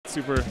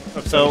super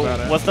upset So about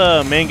it. what's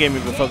the main game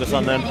you've been focused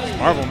on then?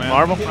 Marvel, man.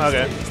 Marvel?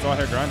 Okay. Still out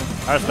here grinding.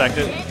 I respect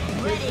it.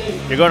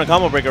 You're going to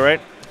Combo Breaker,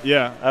 right?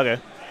 Yeah. Okay.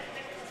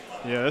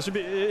 Yeah, that should be.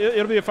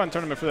 It'll be a fun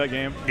tournament for that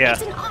game. Yeah.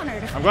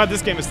 I'm glad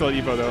this game is still at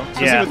Evo though,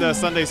 especially with the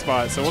Sunday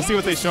spot. So we'll see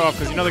what they show off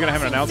because you know they're gonna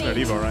have an announcement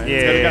at Evo, right?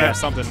 Yeah. They're gonna have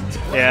something.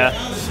 Yeah.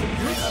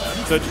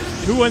 So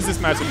who wins this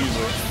matchup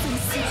usually?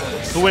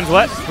 Who wins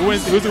what?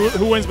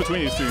 Who wins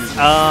between these two usually?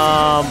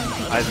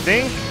 I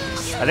think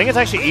it's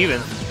actually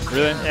even.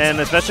 Really?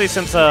 And especially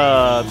since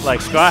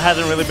like Scrawt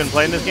hasn't really been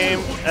playing this game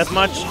as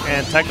much,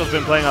 and Tectal's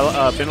been playing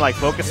like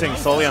focusing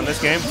solely on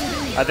this game.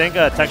 I think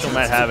Tectal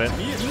might have it.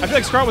 I feel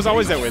like Scrawt was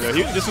always that way though.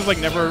 This was like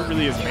never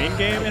really his main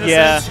game in a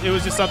sense. It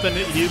was just something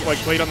that he like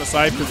played on the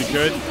side because he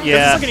could.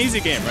 Yeah. It's like an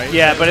easy game, right?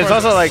 Yeah, but it's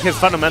also like his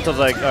fundamentals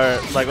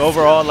are like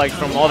overall like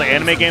from all the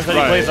anime games that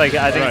he plays. Like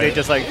I think they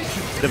just like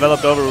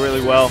developed over really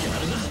well.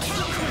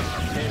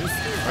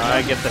 All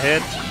right, gets the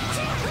hit.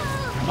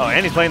 Oh,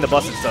 and he's playing the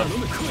busted stuff.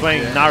 He's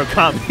playing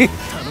Narukami.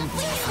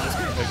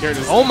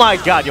 Oh my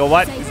God, yo,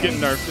 what? He's getting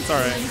nerfed. It's all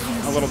right,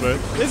 a little bit.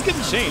 It's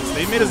getting changed.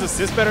 They made his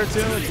assist better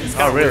too. It's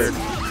kind of weird.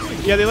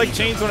 Yeah, they like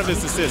changed one of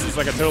his assists. It's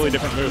like a totally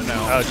different move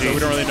now. Oh, so we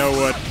don't really know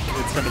what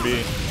it's going to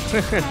be.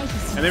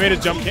 And they made a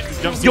jump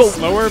steal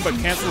slower but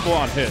cancelable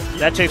on hit.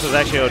 That chase was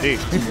actually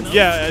OD.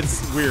 Yeah,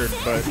 it's weird,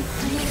 but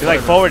he like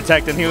forward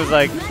teched and he was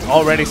like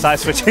already side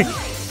switching.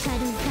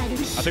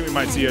 I think we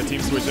might see a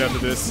team switch after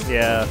this.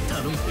 Yeah.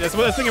 That's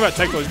the thing about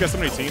Tectal. He's got so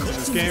many teams in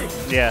this game.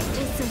 Yeah.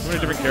 So many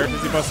different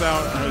characters he busts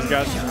out.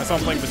 I saw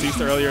him playing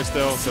Batista earlier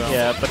still. So.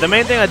 Yeah, but the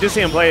main thing I do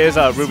see him play is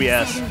Ruby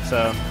S.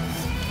 So.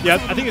 Yeah,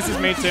 I think it's his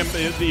main team.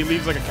 He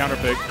leaves like a counter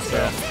pick. So.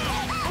 Yeah.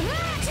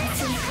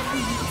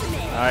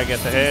 All right,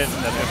 gets a hit.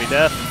 That's gonna be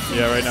death.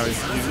 Yeah, right now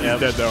he's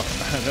dead though.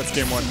 That's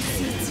game one.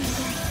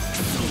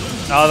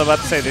 I was about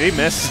to say, did he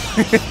miss?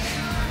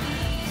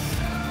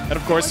 And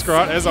of course,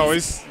 Scrawt, as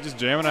always, just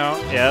jamming out.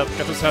 Yep.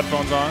 Got those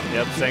headphones on.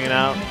 Yep, singing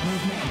out.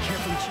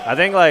 I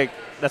think like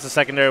that's a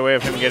secondary way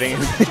of him getting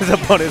his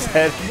opponent's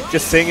head,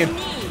 just singing.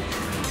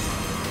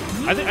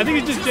 I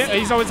think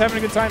he's always having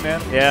a good time,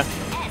 man. Yeah.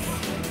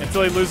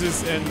 Until he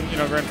loses in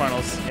grand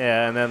finals.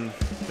 Yeah, and then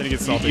he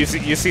gets salty.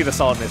 You see the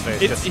salt in his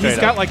face. He's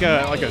got like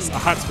a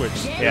hot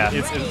switch. Yeah.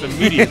 It's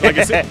immediate.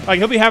 Like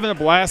he'll be having a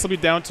blast. He'll be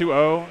down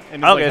 2-0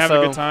 and he's like having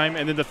a good time.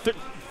 And then the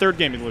third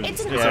game he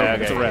loses. It's a wrap.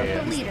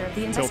 The leader of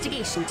the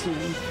investigation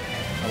team.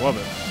 I love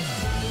it.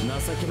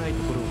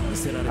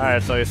 All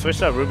right, so he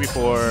switched out Ruby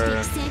for.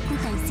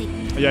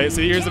 Yeah,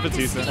 so here's the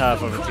Batista.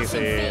 For Batista,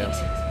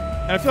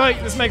 yeah. And I feel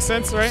like this makes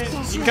sense, right?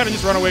 You can kind of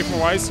just run away from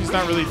Weiss. He's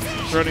not really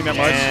threatening that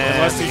much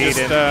unless he just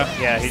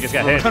he just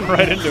got hit. Run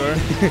right into her.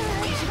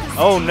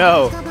 Oh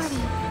no!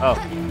 Oh,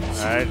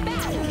 all right.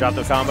 Drop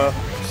the combo.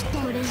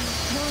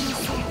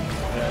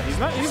 Yeah,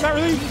 he's not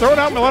really throwing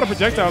out a lot of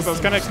projectiles. I was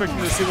kind of expecting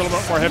to see a little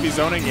bit more heavy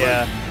zoning.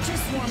 Yeah.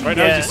 Right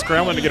now he's just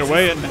scrambling to get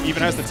away and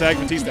even has to tag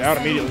Batista out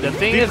immediately. The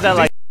thing is that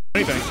like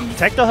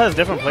Tectal has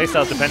different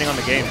playstyles depending on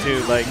the game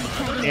too. Like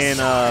in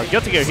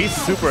Guilty Gear, he's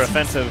super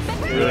offensive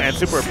and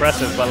super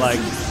oppressive, but like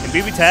in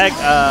BB Tag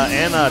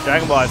and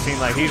Dragon Ball, I've seen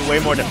like he's way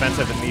more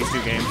defensive in these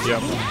two games.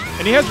 Yep.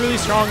 And he has really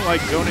strong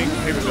like zoning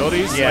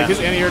capabilities. Yeah. Like his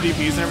anti-air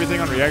DPs and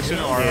everything on reaction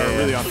are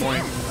really on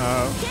point.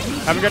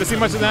 Haven't got to see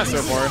much of that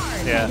so far.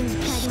 Yeah.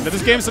 But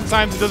this game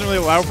sometimes it doesn't really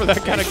allow for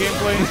that kind of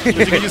gameplay. But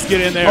you can just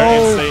get in there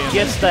and stay in.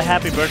 Gets the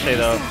happy birthday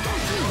though.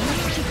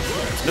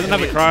 Doesn't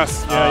have the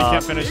cross. Yeah, you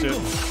can't finish it.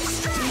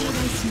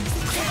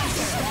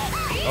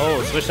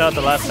 Oh, switched out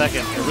the last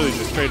second. They're really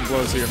just trading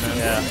blows here, man.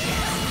 Yeah.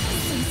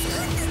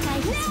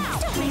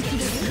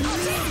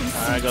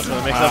 All right, goes for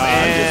the mix-up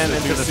and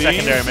into the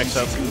secondary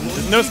mix-up.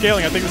 There's no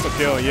scaling. I think this will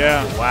kill.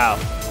 Yeah. Wow. All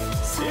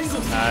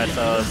right,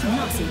 so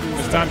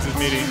this time's his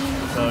meaty.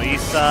 So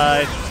east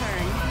side.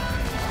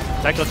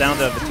 Tectal down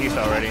to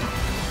Batista already.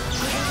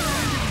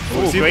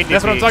 Ooh, see, great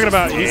that's DP. what I'm talking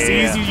about. He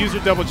sees you use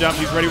your double jump.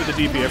 He's ready with the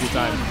DP every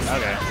time.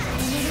 Okay.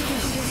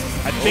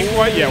 I think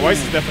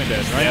Weiss is definitely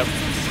dead, right? Yep.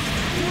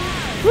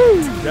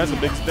 Woo! That's a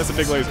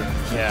big laser.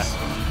 Yeah.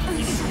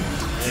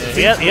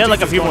 He had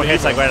like a few more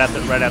hits like right after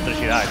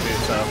she died too.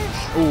 So.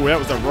 Ooh, that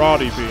was a raw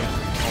DP. Oh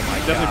my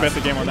god. Definitely bet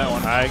the game on that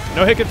one. All right.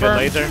 No hit confirmed.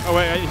 Laser. Oh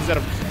wait, he's at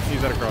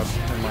a cross.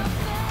 Never mind.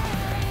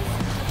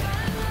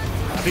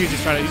 I think he's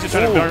just trying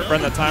to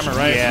burn that timer,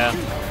 right? Yeah.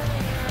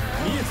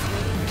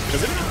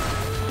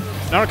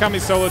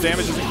 Narukami's solo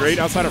damage isn't great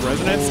outside of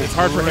resonance. It's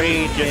hard for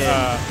him to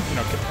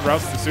get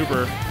routes to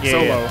super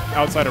solo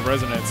outside of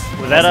resonance.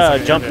 Was that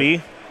a jump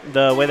B?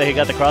 The way that he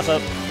got the cross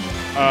up?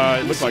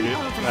 It looks like it.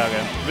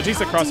 Okay.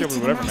 Batista cross over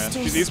whatever, man.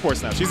 She's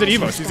esports now. She's at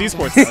Evo. She's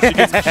esports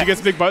now. She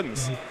gets big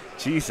buttons.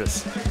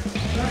 Jesus.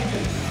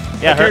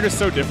 Yeah, her character's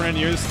so different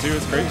in years too.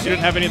 It's crazy. She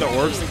didn't have any of the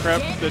orbs and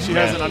crap that she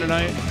has in Under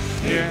Night.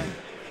 Yeah.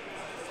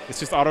 It's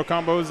just auto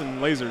combos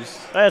and lasers.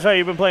 Oh, that's right.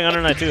 You've been playing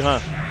Under Night too, huh?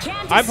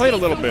 I played a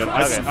little bit.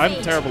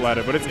 I'm terrible at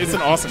it, but it's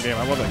an awesome game.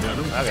 I love that game.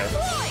 Okay.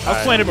 I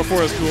was playing it before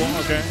it was cool.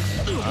 Okay.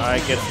 All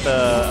right, gets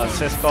the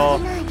assist call.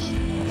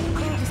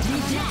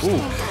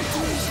 Ooh.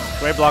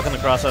 Great block on the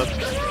cross up.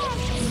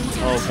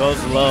 Oh,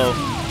 goes low.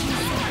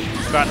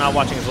 Scrawt not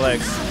watching his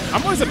legs.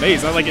 I'm always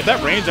amazed. Like at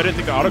that range, I didn't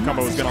think the auto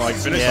combo was gonna like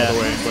finish all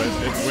the way, but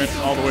it went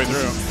all the way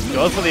through.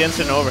 Goes for the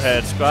instant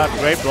overhead. Scrot,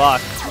 great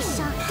block.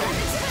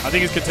 I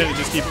think he's content to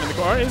just keep him in the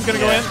corner. He's gonna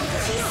go in.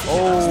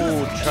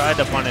 Oh, tried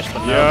to punish,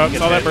 but no. Yeah,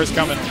 saw that burst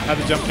coming. Had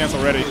the jump cancel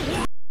ready.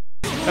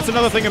 That's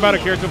another thing about a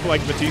character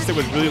like Batista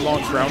with really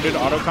long grounded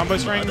auto combo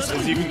strings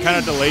is you can kind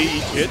of delay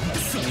each hit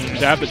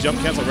to have the jump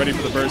cancel ready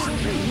for the burst.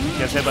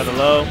 Gets hit by the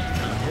low.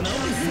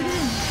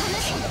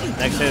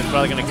 Next hit is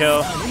probably gonna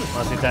kill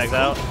unless he tags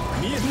out.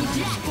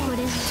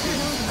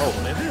 Oh,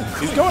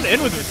 he's going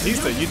in with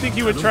Batista. You think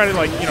he would try to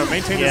like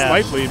maintain this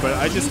life lead, but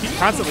I just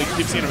constantly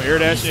keep seeing him air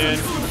dash in,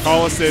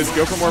 call assist,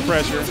 go for more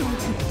pressure.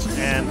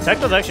 And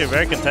Tectal's actually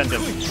very content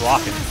just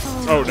blocking.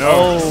 Oh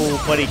no!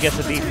 Oh, but he gets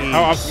a DP.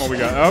 How optimal we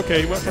got?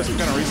 Okay, he went for some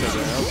kind of reset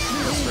there.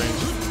 That's strange.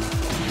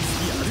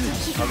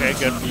 Okay,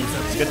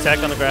 good tech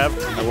on the grab.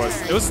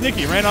 It was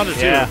sneaky. Ran onto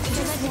two. Yeah.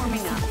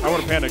 I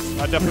would have panicked.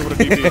 I definitely would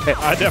have DP'd.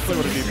 I definitely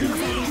would have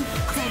DP'd.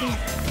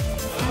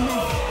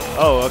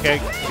 Oh, okay.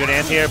 Good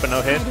anti-air, but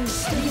no hit.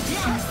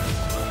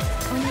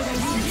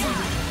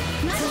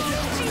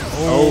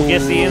 Oh,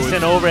 gets the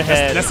instant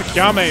overhead. That's the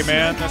Kyame,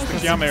 man. That's the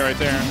Kyame right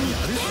there.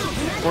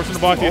 Forcing to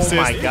block the assist.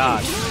 Oh my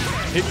god.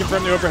 Hit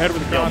confirm the overhead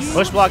with the cross.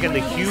 Push block into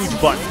huge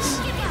buttons.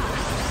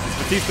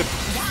 Batista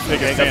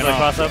taking the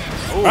cross up.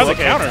 Ooh, that was a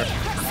counter.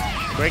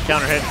 Great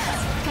counter hit.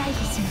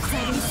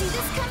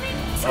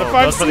 Oh,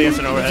 goes for the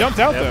instant overhead. He jumped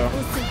out though.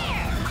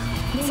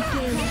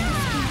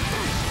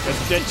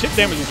 That chip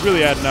damage is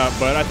really adding up,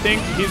 but I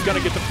think he's going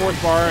to get the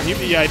fourth bar. He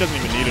doesn't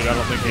even need it, I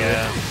don't think.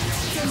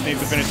 Just needs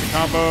to finish the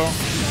combo.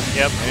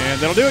 Yep. And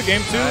that'll do it,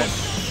 game 2.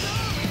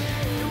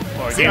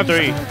 Or game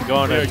 3,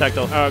 going to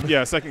Tectal.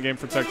 Yeah, second game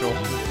for Tectal.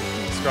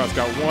 Scrawt's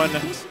got 1.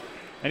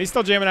 And he's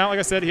still jamming out. Like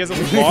I said, he hasn't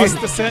lost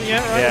the set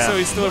yet, right? Yeah. So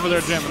he's still over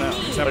there jamming out.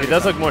 But he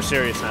does look more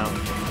serious now.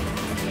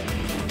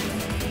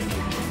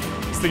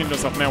 He's thinking to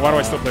himself, man, why do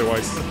I still play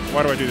Weiss?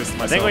 Why do I do this to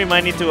myself? I think we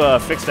might need to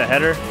fix the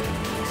header.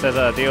 It says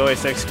DOA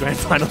 6 Grand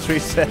Finals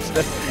reset.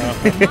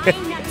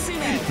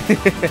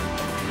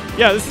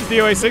 Yeah, this is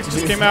DOA 6.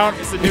 Just came out.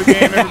 It's a new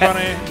game,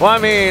 everybody. Well, I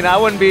mean, I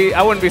wouldn't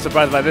be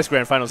surprised by this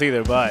Grand Finals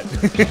either, but.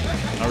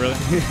 Oh, really?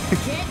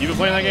 You been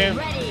playing that game?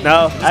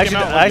 No, I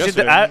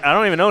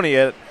don't even own it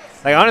yet.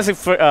 Like, honestly,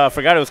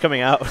 forgot it was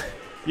coming out.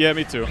 Yeah,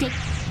 me too.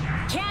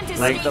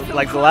 Like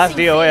the last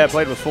DOA I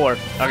played was 4.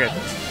 Okay,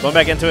 going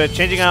back into it,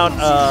 changing out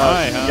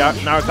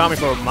Narukami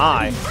for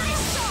Mai.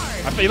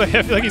 I feel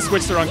like he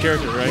switched the wrong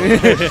character, right?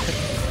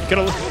 Could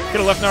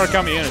have left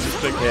Narukami in. It's just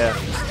big. Yeah.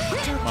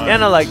 Yeah,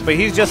 no, but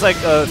he's just like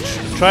a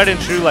tried and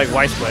true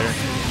Weiss player.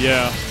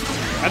 Yeah.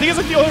 I think it's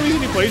like the only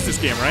reason he plays this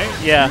game, right?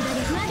 Yeah.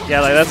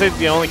 Yeah, that's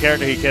the only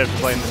character he cares to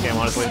play in this game,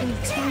 honestly.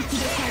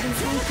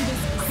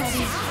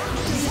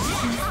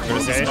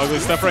 There's some ugly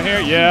stuff right here.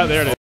 Yeah,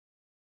 there it is.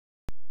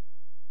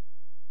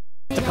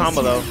 It's a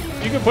combo, though.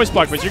 You can push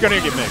block, but you're going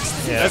to get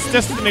mixed. Yeah. That's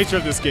just the nature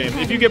of this game.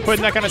 If you get put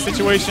in that kind of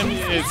situation,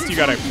 you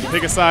got to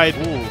pick a side.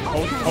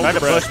 Hold Try to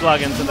push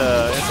block into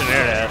the instant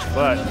air dash,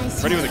 but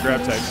ready with a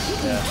grab tech.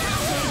 Yeah.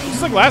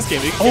 Just like last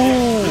game. You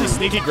can really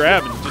sneaky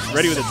grab and just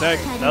ready with a tech.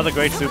 That was a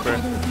great super.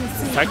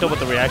 Tactal with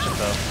the reaction,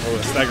 though. Oh,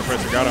 the stagger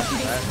pressure got him.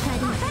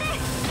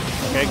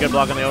 Okay, good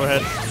block on the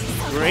overhead.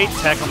 Great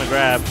tech on the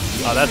grab.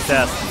 Oh, that's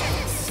death.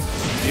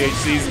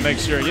 DHCs to make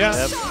sure. Yeah.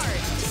 Yep.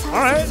 All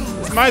right.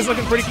 This Mai's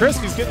looking pretty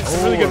crisp. He's getting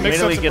some really good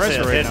mix-ups of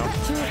pressure right now.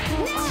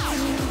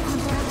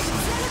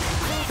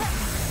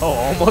 Oh,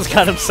 almost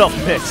got himself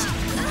mixed. All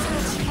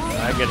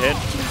right, good hit.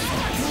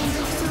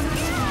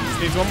 Just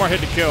needs one more hit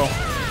to kill.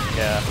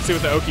 Yeah. Let's see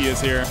what the Oki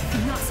is here.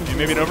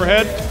 Maybe an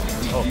overhead?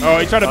 Oh,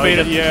 he tried to bait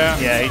it. Yeah.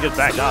 Yeah, he just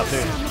backed off,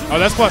 too. Oh,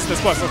 that's plus. That's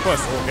plus. That's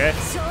plus. Okay.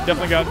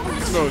 Definitely got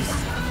exposed.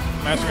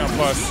 Matching on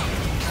plus.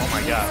 Oh,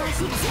 my God.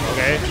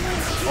 Okay.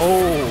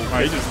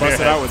 Oh, he just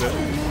busted out with it.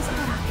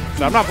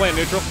 So I'm not playing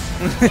neutral.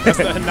 That's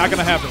not going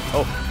to happen.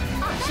 Oh.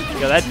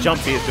 Yeah, that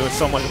jump beat is doing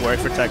so much work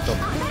for Tectal.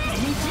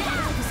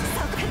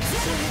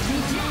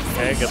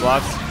 Okay, good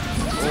blocks.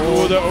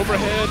 Oh, the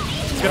overhead.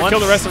 He's going to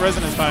kill the rest of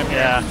Resonance time here.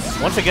 Yeah.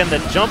 Once again, the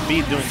jump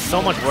beat doing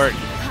so much work.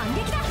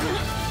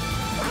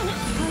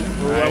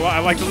 Ooh, right. I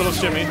like the little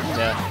shimmy.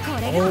 Yeah.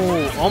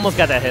 Oh, almost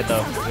got that hit,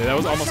 though. Yeah, that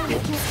was almost cool.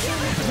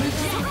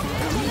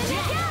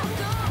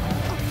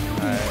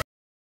 Alright.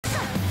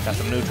 Got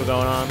some neutral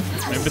going on.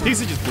 And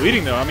Batista's just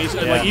bleeding, though. I mean,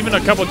 like even a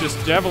couple just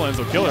javelins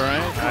will kill her,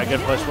 right? Alright,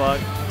 good push block.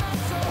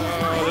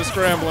 Oh, they're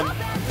scrambling.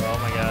 Oh,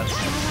 my God.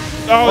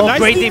 Oh, nice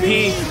great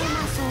DP.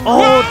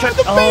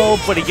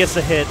 Oh, but he gets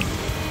the hit.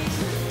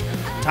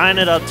 Tying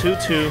it up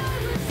 2-2.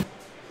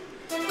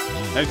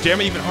 And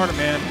jamming even harder,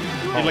 man.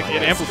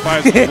 It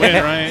amplifies the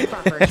win, right?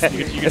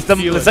 You can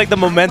feel it's like the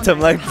momentum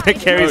that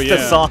carries the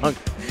song.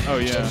 Oh,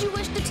 yeah. Should you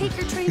wish to take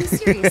your training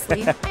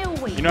seriously, I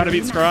await You know how to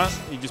beat Scrawt?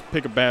 You just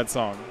pick a bad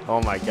song.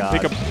 Oh, my God.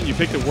 You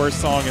pick the worst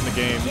song in the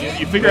game.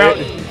 You figure out.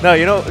 No,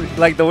 you know,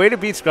 like the way to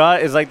beat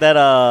Scrawt is like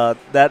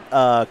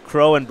that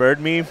crow and bird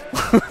meme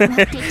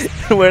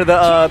where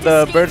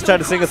the birds try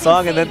to sing a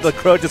song and then the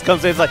crow just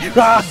comes in and it's like,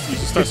 ah! You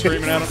just start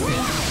screaming at him.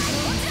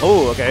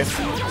 Oh, okay.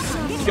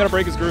 You got to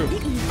break his groove.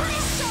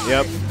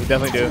 Yep, we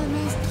definitely do.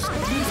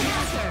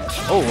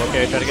 Oh,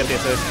 okay, try to get the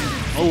assist.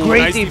 Oh, Great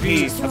nice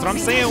DP. That's what I'm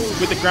saying.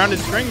 With the grounded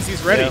strings,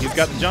 he's ready. Yeah. He's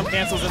got the jump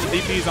cancels and the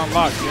DPs on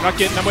lock. You're not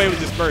getting away with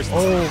this burst.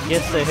 Oh,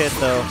 gets the hit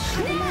though.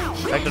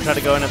 Tectal tried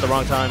to go in at the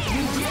wrong time.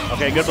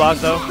 Okay, good block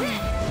though.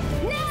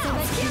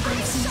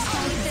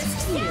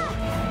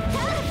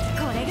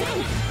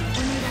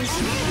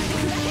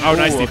 Oh,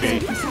 nice Ooh,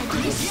 DP.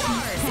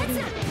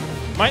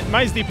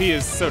 Mine's DP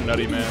is so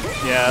nutty, man.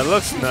 Yeah, it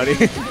looks nutty.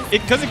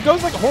 Because it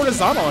goes like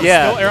horizontal and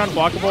Yeah. still air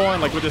unblockable,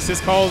 and like with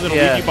assist calls, it'll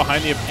leave you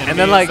behind the enemy And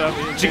then like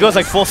stuff. she goes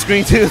like full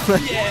screen too.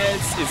 Yeah,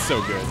 it's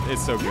so good.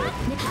 It's so good.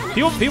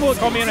 People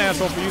call me an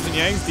asshole for using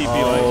Yang's DP,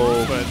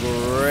 Oh, but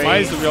great.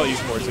 Mai's the real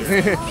esports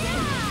here.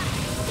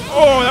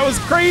 Oh, that was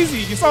crazy.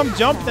 You saw him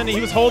jump, then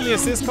he was holding the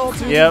assist call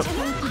too. Yep.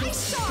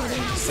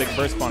 Sick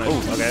burst punish.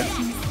 Ooh, okay.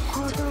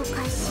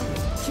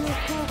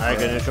 Alright,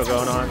 good neutral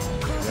going on.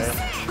 Okay.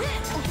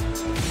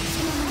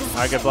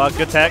 Alright, good block,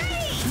 good tech.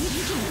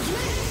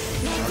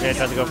 Okay,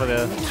 tries to go for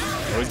the...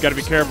 Oh, he's got to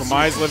be careful.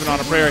 Mai's living on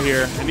a prayer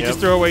here. And he just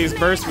threw away his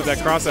burst with that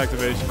cross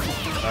activation.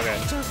 Okay.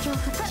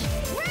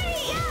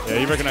 Yeah,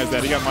 he recognized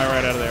that. He got Mai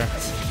right out of there.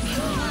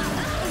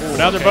 But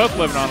now they're both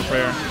living on a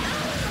prayer.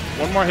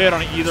 One more hit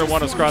on either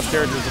one of Scrawt's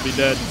characters will be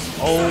dead.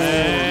 Oh,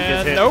 and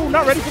gets hit. no,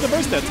 not ready for the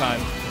burst that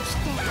time.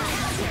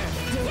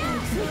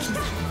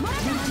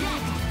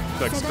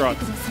 Looks like Scrawt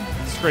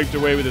scraped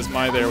away with his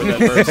Mai there with that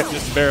burst,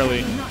 just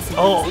barely.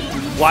 Oh,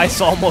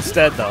 Weiss almost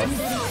dead though.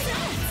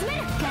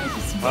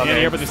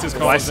 Okay. Yeah, but this is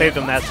called. Weiss saved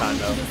him that time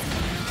though.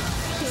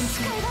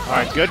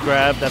 Alright, good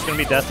grab. That's going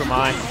to be death for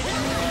Mai.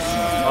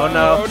 Oh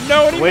no. Oh,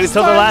 no, and he Waited missed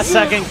till the time, last too.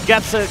 second.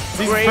 Gets a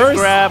great burst.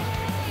 grab.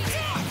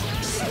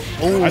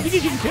 Ooh. I think he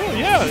can kill,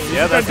 yeah.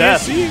 Yeah, that's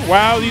death. DSC.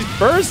 Wow, these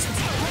bursts.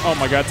 Oh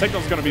my god,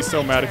 Tectal's going to be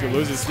so mad if he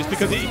loses just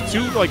because he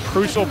two like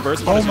crucial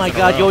burst Oh punishes my in a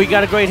god, row. yo, he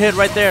got a great hit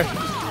right there.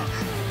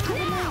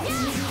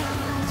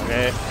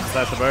 Okay,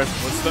 that's the burst.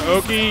 What's the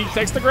Oki?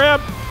 Takes the grab.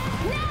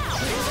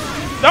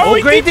 No, Oh,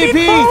 he great DP'd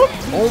DP.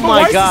 both, Oh but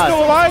my Weiss god. is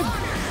still alive.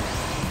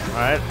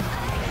 Alright.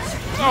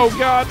 Oh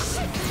god.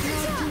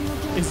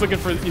 He's looking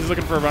for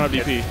a run of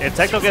DP. If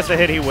Tectal gets the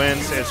hit, he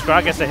wins. If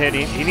Scrawt gets the hit,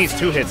 he needs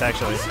 2 hits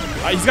actually.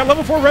 He's got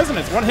level 4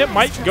 resonance. One hit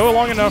might go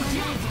long enough.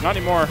 Not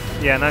anymore.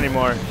 Yeah, not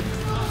anymore.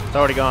 It's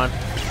already gone.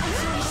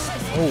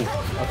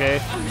 Oh, okay.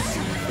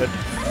 Good.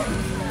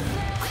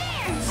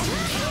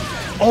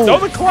 Oh, No,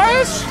 the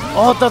clash!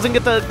 oh, it doesn't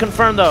get the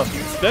confirm though.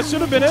 That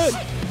should have been it.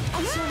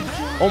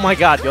 Oh my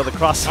god, yo, the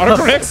cross.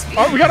 Autocorrects.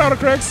 Oh, we got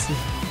autocorrects.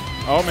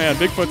 Oh man,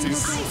 big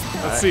footsies.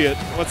 Let's see it.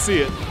 Let's see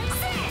it.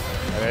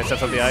 Okay,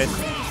 sets up the ice.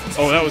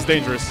 Oh, that was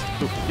dangerous.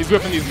 He's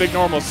whipping these big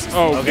normals.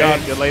 Oh Okay,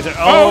 god. good laser.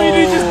 Oh,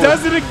 he just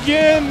does it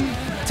again.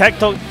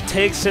 Tectal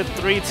takes it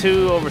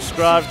 3-2 over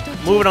Scrawt.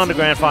 Moving on to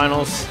grand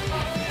finals.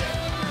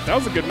 That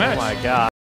was a good match. Oh my god.